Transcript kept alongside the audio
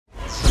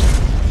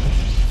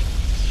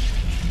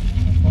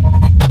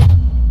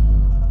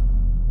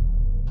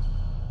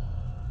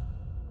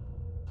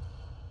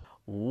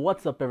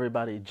What's up,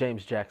 everybody?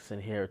 James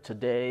Jackson here.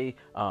 Today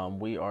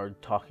we are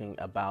talking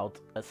about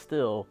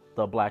still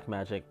the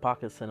Blackmagic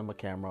Pocket Cinema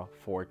Camera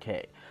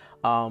 4K.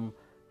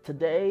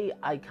 Today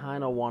I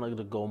kind of wanted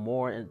to go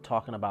more in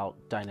talking about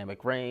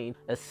dynamic range,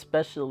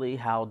 especially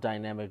how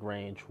dynamic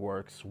range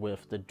works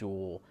with the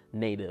dual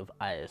native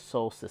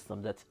ISO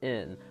system that's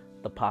in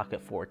the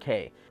Pocket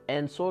 4K,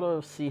 and sort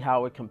of see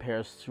how it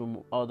compares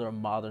to other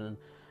modern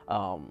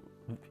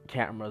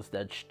cameras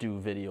that do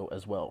video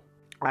as well.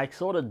 I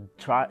sort of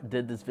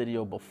did this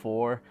video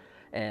before,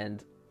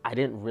 and I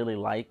didn't really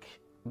like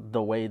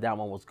the way that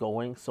one was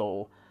going.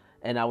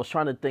 And I was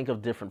trying to think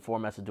of different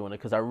formats of doing it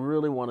because I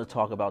really want to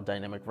talk about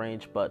dynamic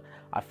range, but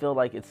I feel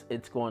like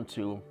it's going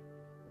to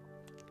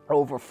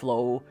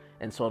overflow,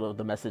 and sort of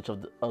the message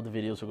of the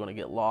videos are going to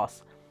get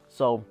lost.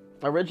 So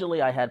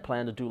originally I had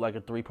planned to do like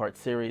a 3-part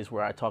series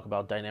where I talk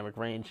about dynamic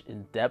range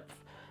in depth,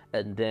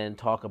 and then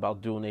talk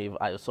about dual native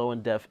ISO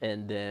in depth,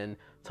 and then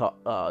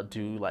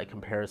do like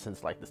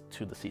comparisons like this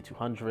to the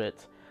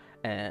C200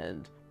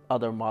 and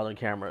other modern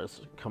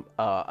cameras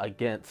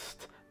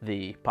against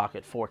the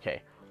Pocket 4K.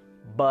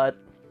 But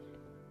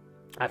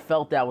I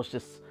felt that was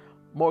just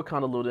more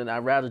convoluted, and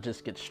I'd rather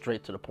just get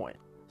straight to the point.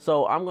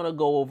 So I'm gonna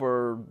go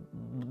over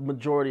the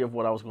majority of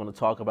what I was going to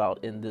talk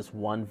about in this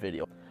one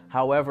video.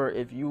 However,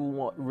 if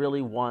you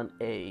really want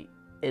a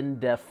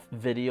in-depth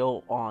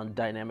video on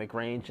dynamic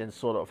range and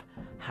sort of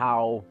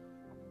how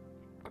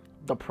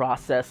the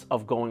process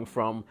of going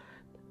from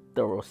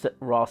the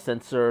raw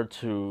sensor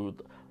to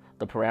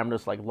the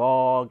parameters like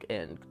log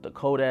and the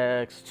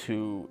codecs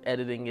to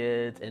editing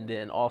it, and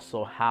then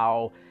also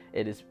how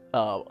it is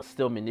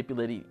still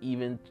manipulated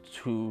even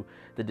to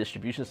the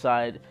distribution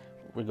side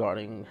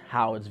regarding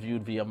how it's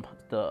viewed via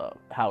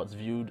how it's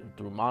viewed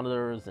through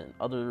monitors and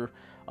other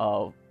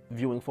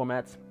viewing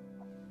formats,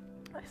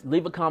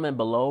 leave a comment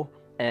below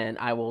and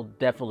I will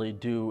definitely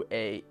do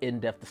a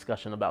in-depth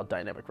discussion about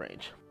dynamic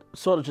range.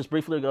 Sort of just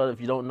briefly ago, if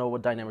you don't know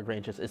what dynamic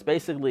range is, it's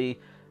basically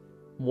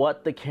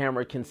what the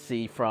camera can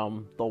see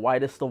from the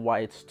whitest of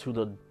whites to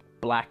the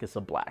blackest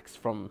of blacks,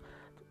 from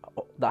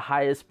the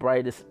highest,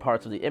 brightest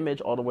parts of the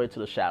image all the way to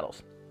the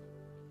shadows.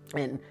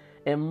 And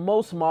in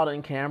most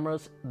modern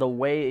cameras, the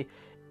way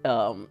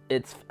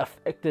it's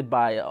affected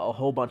by a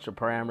whole bunch of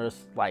parameters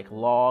like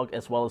log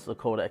as well as the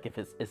codec. If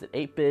is it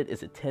 8-bit,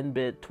 is it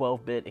 10-bit,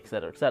 12-bit,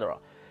 etc., etc.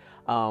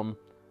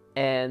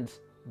 And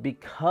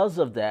because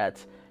of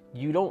that,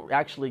 you don't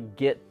actually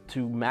get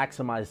to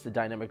maximize the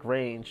dynamic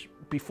range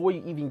before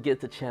you even get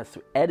the chance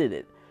to edit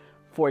it.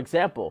 For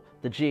example,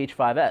 the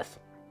GH5S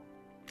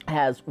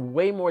has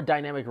way more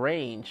dynamic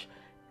range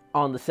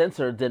on the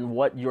sensor than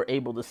what you're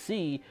able to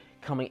see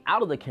coming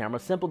out of the camera,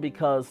 simply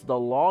because the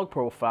log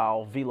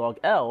profile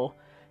V-Log-L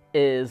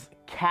is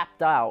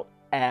capped out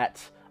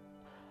at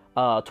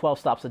 12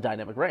 stops of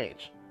dynamic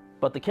range.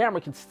 But the camera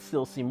can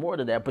still see more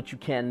than that, but you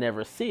can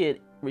never see it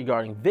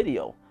regarding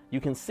video. You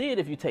can see it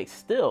if you take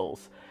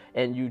stills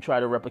and you try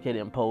to replicate it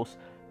in post,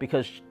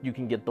 because you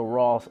can get the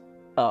raw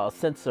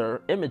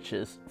sensor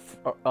images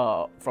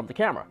from the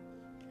camera.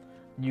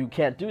 You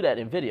can't do that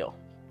in video.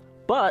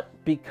 But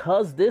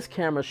because this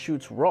camera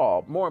shoots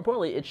raw, more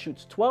importantly, it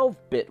shoots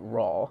 12-bit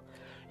raw,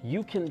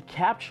 you can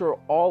capture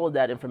all of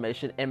that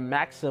information and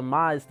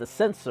maximize the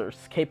sensor's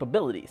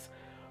capabilities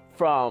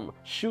from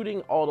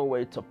shooting all the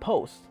way to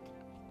post.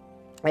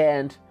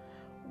 And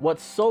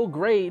what's so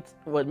great,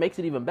 what makes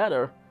it even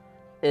better,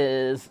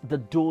 is the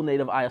dual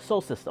native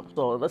ISO system.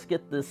 So let's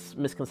get this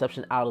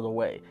misconception out of the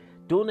way.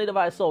 Dual native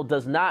ISO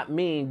does not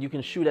mean you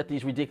can shoot at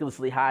these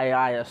ridiculously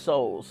high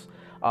ISOs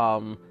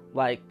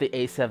like the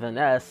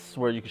A7S,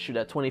 where you can shoot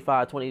at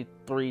 25,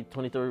 23,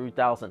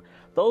 23,000.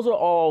 Those are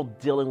all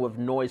dealing with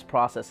noise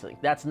processing.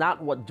 That's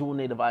not what dual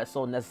native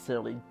ISO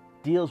necessarily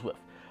deals with.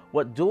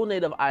 What dual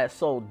native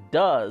ISO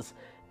does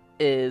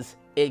is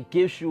it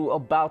gives you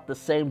about the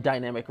same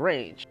dynamic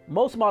range.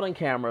 Most modern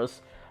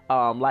cameras,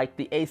 like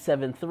the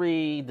A7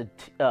 III,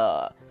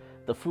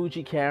 the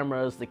Fuji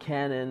cameras, the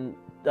Canon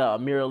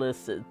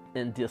mirrorless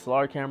and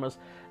DSLR cameras,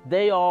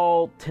 they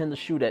all tend to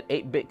shoot at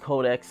 8-bit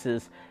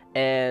codecs,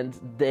 and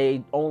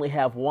they only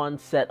have one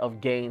set of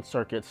gain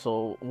circuits,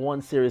 so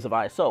one series of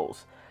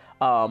ISOs.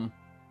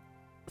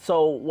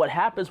 So what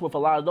happens with a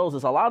lot of those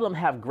is a lot of them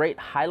have great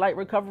highlight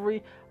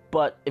recovery,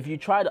 but if you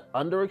try to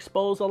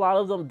underexpose a lot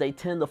of them, they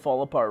tend to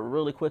fall apart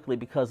really quickly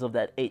because of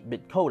that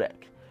 8-bit codec.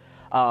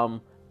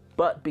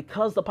 But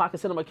because the Pocket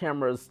Cinema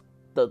cameras,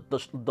 the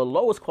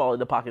lowest quality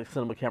the Pocket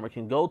Cinema camera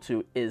can go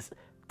to is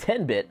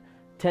 10-bit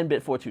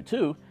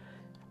 422,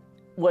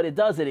 what it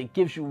does is it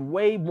gives you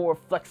way more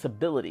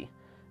flexibility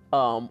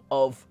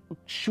of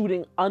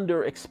shooting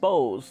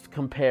underexposed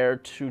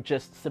compared to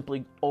just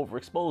simply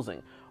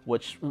overexposing,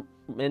 which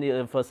many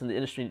of us in the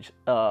industry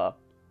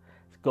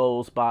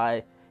goes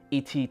by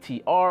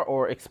ETTR,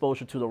 or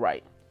exposure to the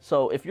right.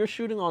 So if you're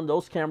shooting on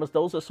those cameras,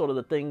 those are sort of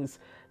the things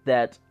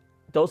that,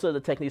 those are the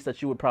techniques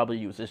that you would probably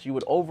use. Is you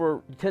would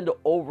tend to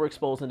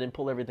overexpose and then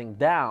pull everything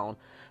down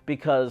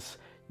because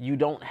you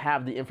don't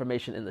have the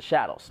information in the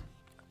shadows.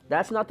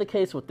 That's not the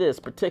case with this,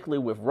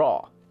 particularly with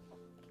RAW.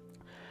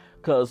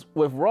 Because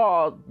with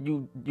RAW,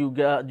 you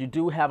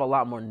do have a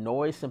lot more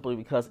noise simply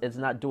because it's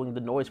not doing the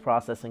noise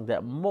processing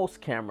that most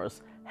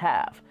cameras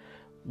have.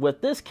 With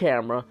this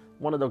camera,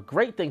 one of the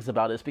great things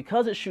about it is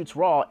because it shoots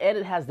RAW and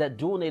it has that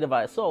dual native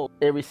ISO,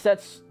 it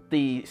resets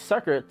the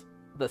circuit,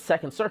 the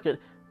second circuit,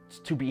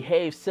 to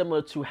behave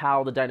similar to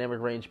how the dynamic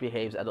range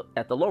behaves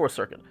at the lower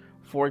circuit.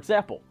 For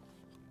example,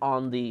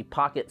 on the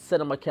Pocket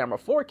Cinema Camera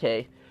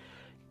 4K,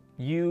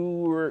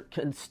 you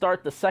can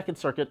start the second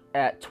circuit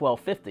at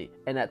 1250,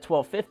 and at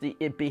 1250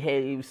 it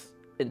behaves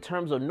in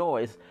terms of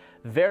noise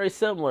very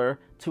similar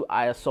to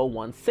ISO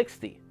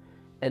 160,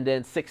 and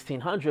then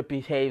 1600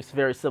 behaves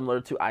very similar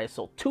to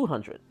ISO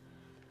 200.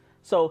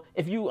 So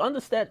if you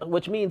understand,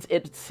 which means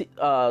it's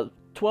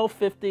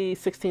 1250,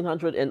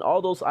 1600, and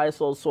all those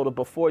ISOs sort of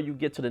before you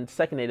get to the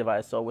second native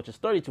ISO, which is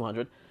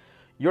 3200,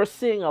 you're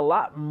seeing a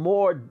lot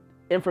more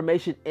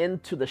information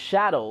into the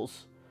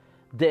shadows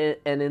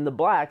and in the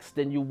blacks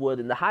than you would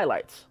in the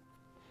highlights.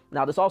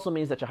 Now, this also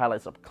means that your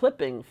highlights are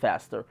clipping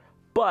faster,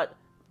 but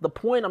the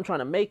point I'm trying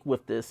to make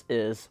with this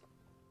is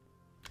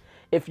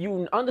if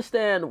you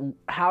understand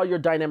how your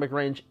dynamic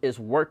range is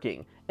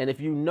working, and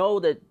if you know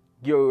that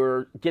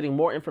you're getting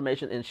more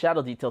information in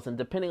shadow details, and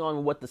depending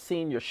on what the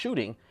scene you're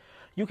shooting,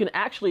 you can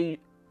actually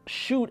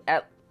shoot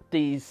at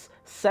these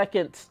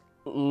second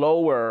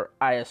lower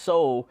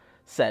ISO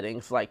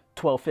settings like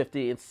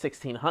 1250 and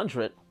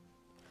 1600,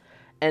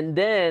 and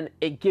then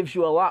it gives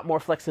you a lot more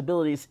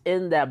flexibilities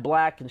in that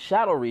black and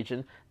shadow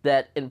region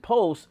that in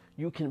post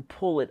you can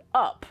pull it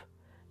up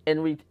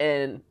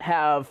and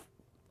have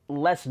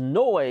less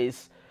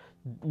noise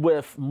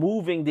with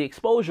moving the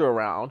exposure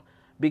around,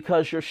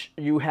 because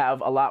you have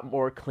a lot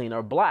more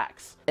cleaner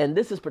blacks. And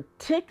this is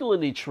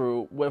particularly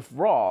true with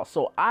RAW.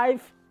 So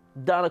I've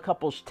done a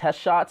couple test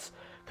shots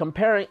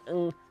comparing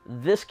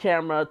this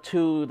camera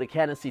to the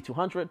Canon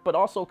C200, but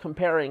also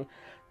comparing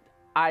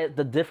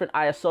the different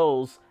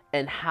ISOs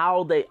and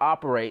how they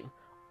operate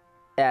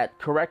at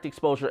correct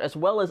exposure as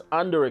well as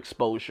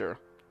underexposure,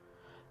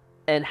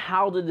 and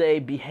how do they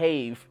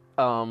behave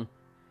in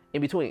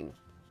between.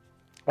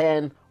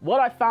 And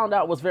what I found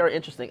out was very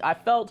interesting. I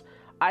felt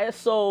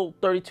ISO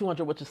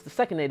 3200, which is the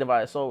second native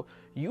ISO,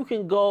 you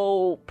can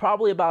go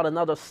probably about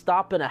another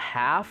stop and a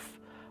half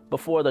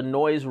before the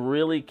noise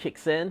really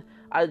kicks in.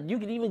 You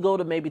can even go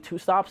to maybe 2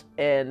 stops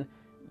and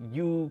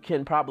you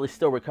can probably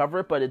still recover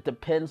it, but it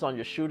depends on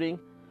your shooting.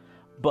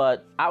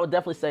 But I would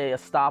definitely say a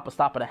stop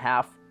and a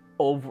half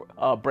over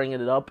bringing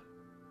it up,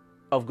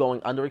 of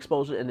going under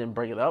exposure and then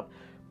bring it up,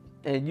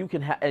 and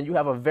you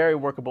have a very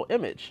workable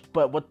image.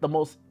 But what the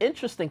most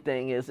interesting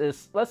thing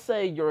is let's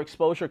say your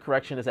exposure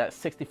correction is at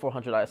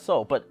 6400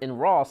 ISO, but in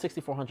RAW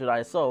 6400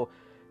 ISO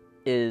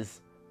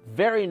is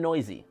very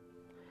noisy.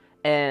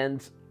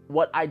 And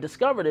what I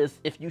discovered is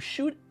if you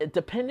shoot,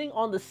 depending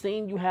on the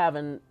scene you have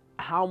and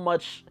how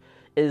much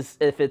is,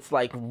 if it's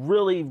like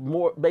really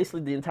more,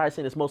 basically the entire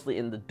scene is mostly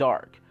in the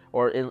dark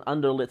or in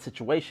underlit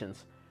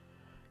situations,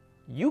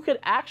 you could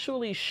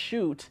actually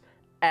shoot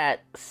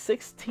at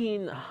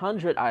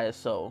 1600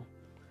 ISO,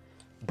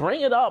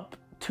 bring it up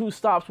 2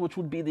 stops, which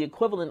would be the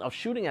equivalent of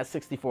shooting at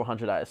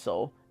 6400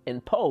 ISO in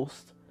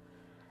post,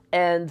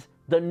 and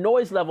the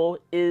noise level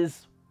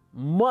is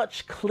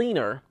much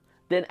cleaner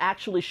than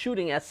actually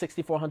shooting at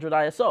 6400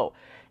 ISO.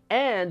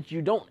 And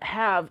you don't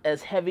have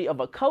as heavy of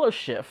a color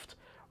shift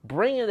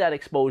bringing that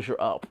exposure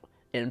up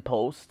in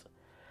post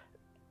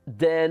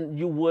than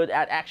you would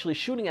at actually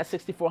shooting at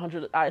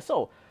 6400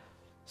 ISO.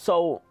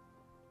 So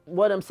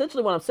what I'm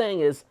saying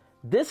is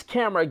this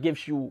camera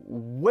gives you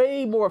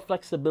way more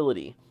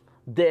flexibility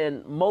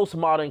than most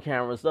modern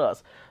cameras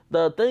does.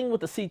 The thing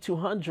with the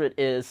C200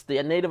 is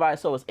the native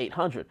ISO is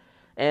 800.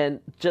 And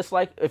just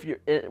like if you're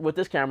with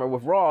this camera,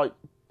 with RAW,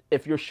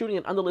 if you're shooting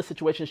in underlit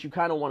situations, you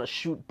kind of want to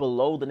shoot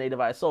below the native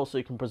ISO so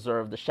you can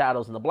preserve the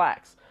shadows and the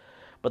blacks.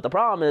 But the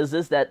problem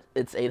is that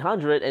it's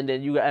 800, and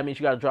then that means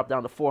you got to drop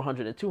down to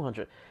 400 and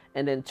 200.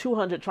 And then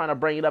 200, trying to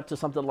bring it up to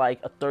something like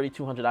a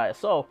 3200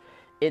 ISO,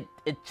 it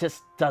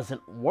just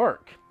doesn't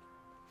work.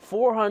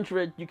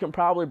 400, you can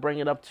probably bring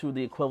it up to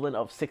the equivalent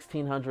of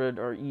 1600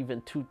 or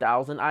even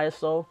 2000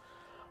 ISO,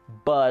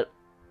 but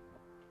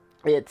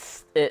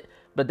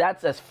but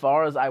that's as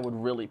far as I would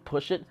really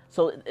push it.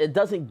 So it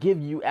doesn't give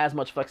you as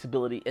much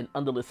flexibility in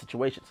underlit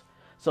situations.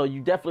 So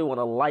you definitely want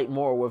to light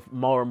more with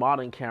more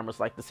modern cameras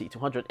like the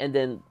C200. And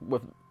then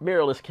with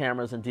mirrorless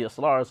cameras and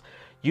DSLRs,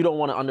 you don't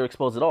want to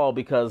underexpose at all,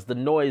 because the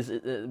noise,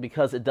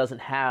 because it doesn't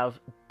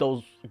have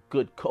those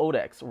good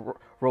codecs,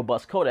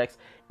 robust codecs,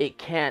 it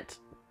can't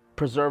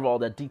preserve all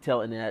that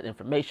detail in that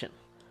information.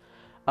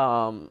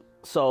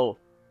 So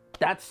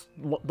that's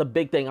the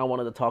big thing I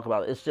wanted to talk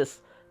about. It's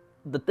just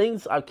the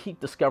things I keep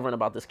discovering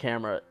about this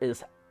camera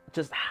is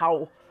just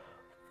how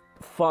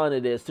fun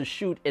it is to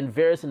shoot in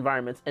various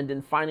environments, and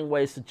then finding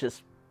ways to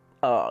just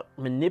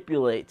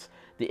manipulate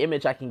the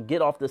image I can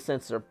get off the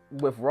sensor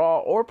with RAW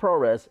or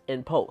ProRes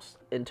in post,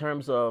 in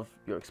terms of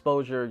your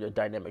exposure, your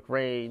dynamic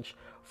range,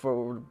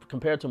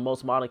 compared to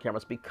most modern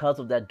cameras. Because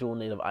of that dual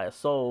native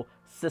ISO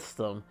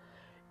system,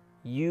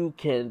 you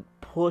can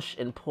push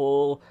and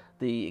pull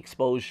the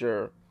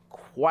exposure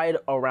quite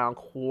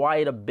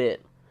a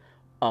bit,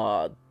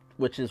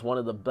 which is one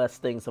of the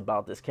best things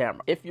about this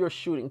camera. If you're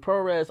shooting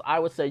ProRes, I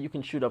would say you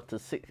can shoot up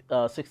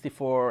to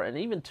 64 and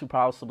even to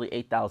possibly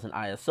 8,000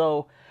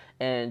 ISO,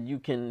 and you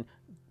can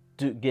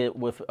get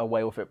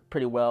away with it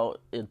pretty well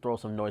and throw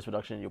some noise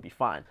reduction and you'll be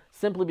fine.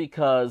 Simply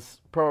because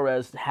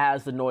ProRes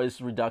has the noise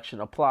reduction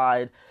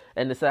applied,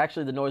 and it's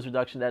actually the noise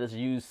reduction that is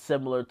used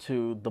similar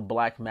to the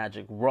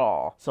Blackmagic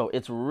RAW. So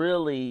it's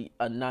really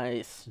a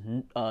nice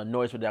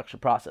noise reduction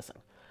processing.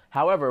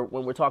 However,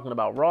 when we're talking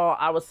about RAW,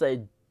 I would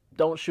say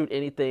don't shoot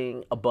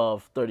anything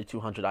above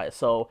 3200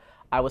 ISO.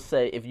 I would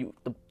say if you,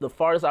 the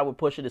farthest I would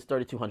push it is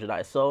 3200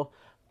 ISO,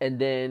 and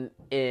then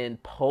in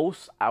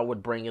post I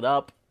would bring it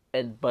up,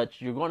 but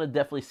you're going to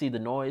definitely see the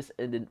noise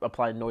and then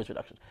apply noise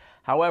reduction.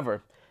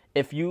 However,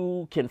 if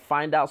you can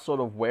find out sort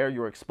of where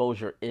your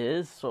exposure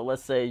is, so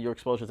let's say your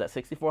exposure is at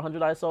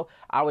 6400 ISO,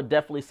 I would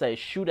definitely say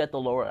shoot at the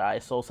lower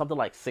ISO, something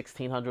like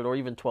 1600 or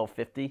even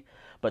 1250,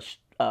 but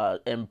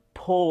and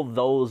pull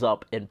those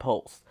up in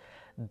post,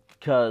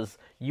 because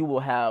you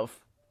will have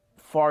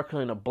far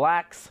cleaner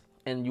blacks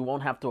and you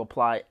won't have to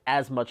apply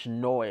as much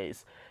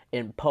noise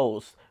in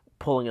post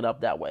pulling it up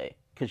that way,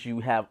 because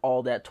you have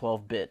all that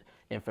 12-bit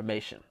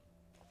information.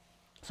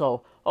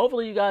 So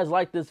hopefully you guys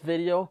like this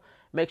video.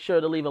 Make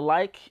sure to leave a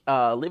like,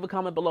 leave a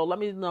comment below. Let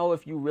me know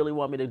if you really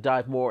want me to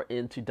dive more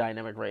into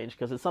dynamic range,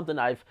 because it's something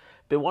I've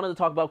been wanting to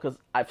talk about, because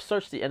I've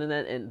searched the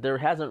internet and there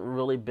hasn't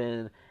really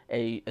been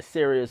a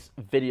serious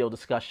video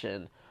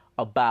discussion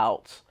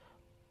about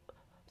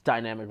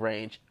dynamic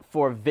range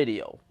for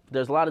video.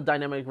 There's a lot of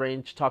dynamic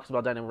range, talks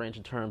about dynamic range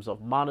in terms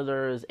of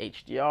monitors,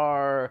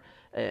 HDR,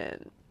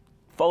 and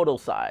photo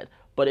side,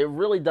 but it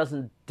really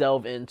doesn't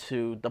delve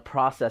into the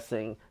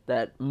processing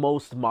that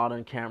most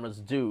modern cameras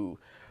do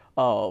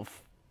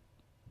of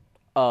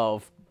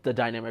the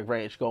dynamic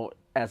range,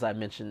 as I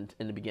mentioned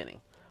in the beginning.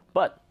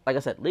 But like I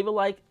said, leave a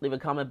like, leave a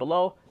comment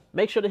below.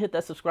 Make sure to hit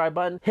that subscribe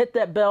button, hit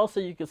that bell so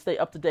you can stay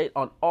up to date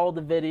on all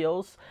the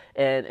videos.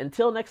 And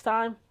until next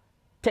time,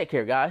 take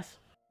care, guys.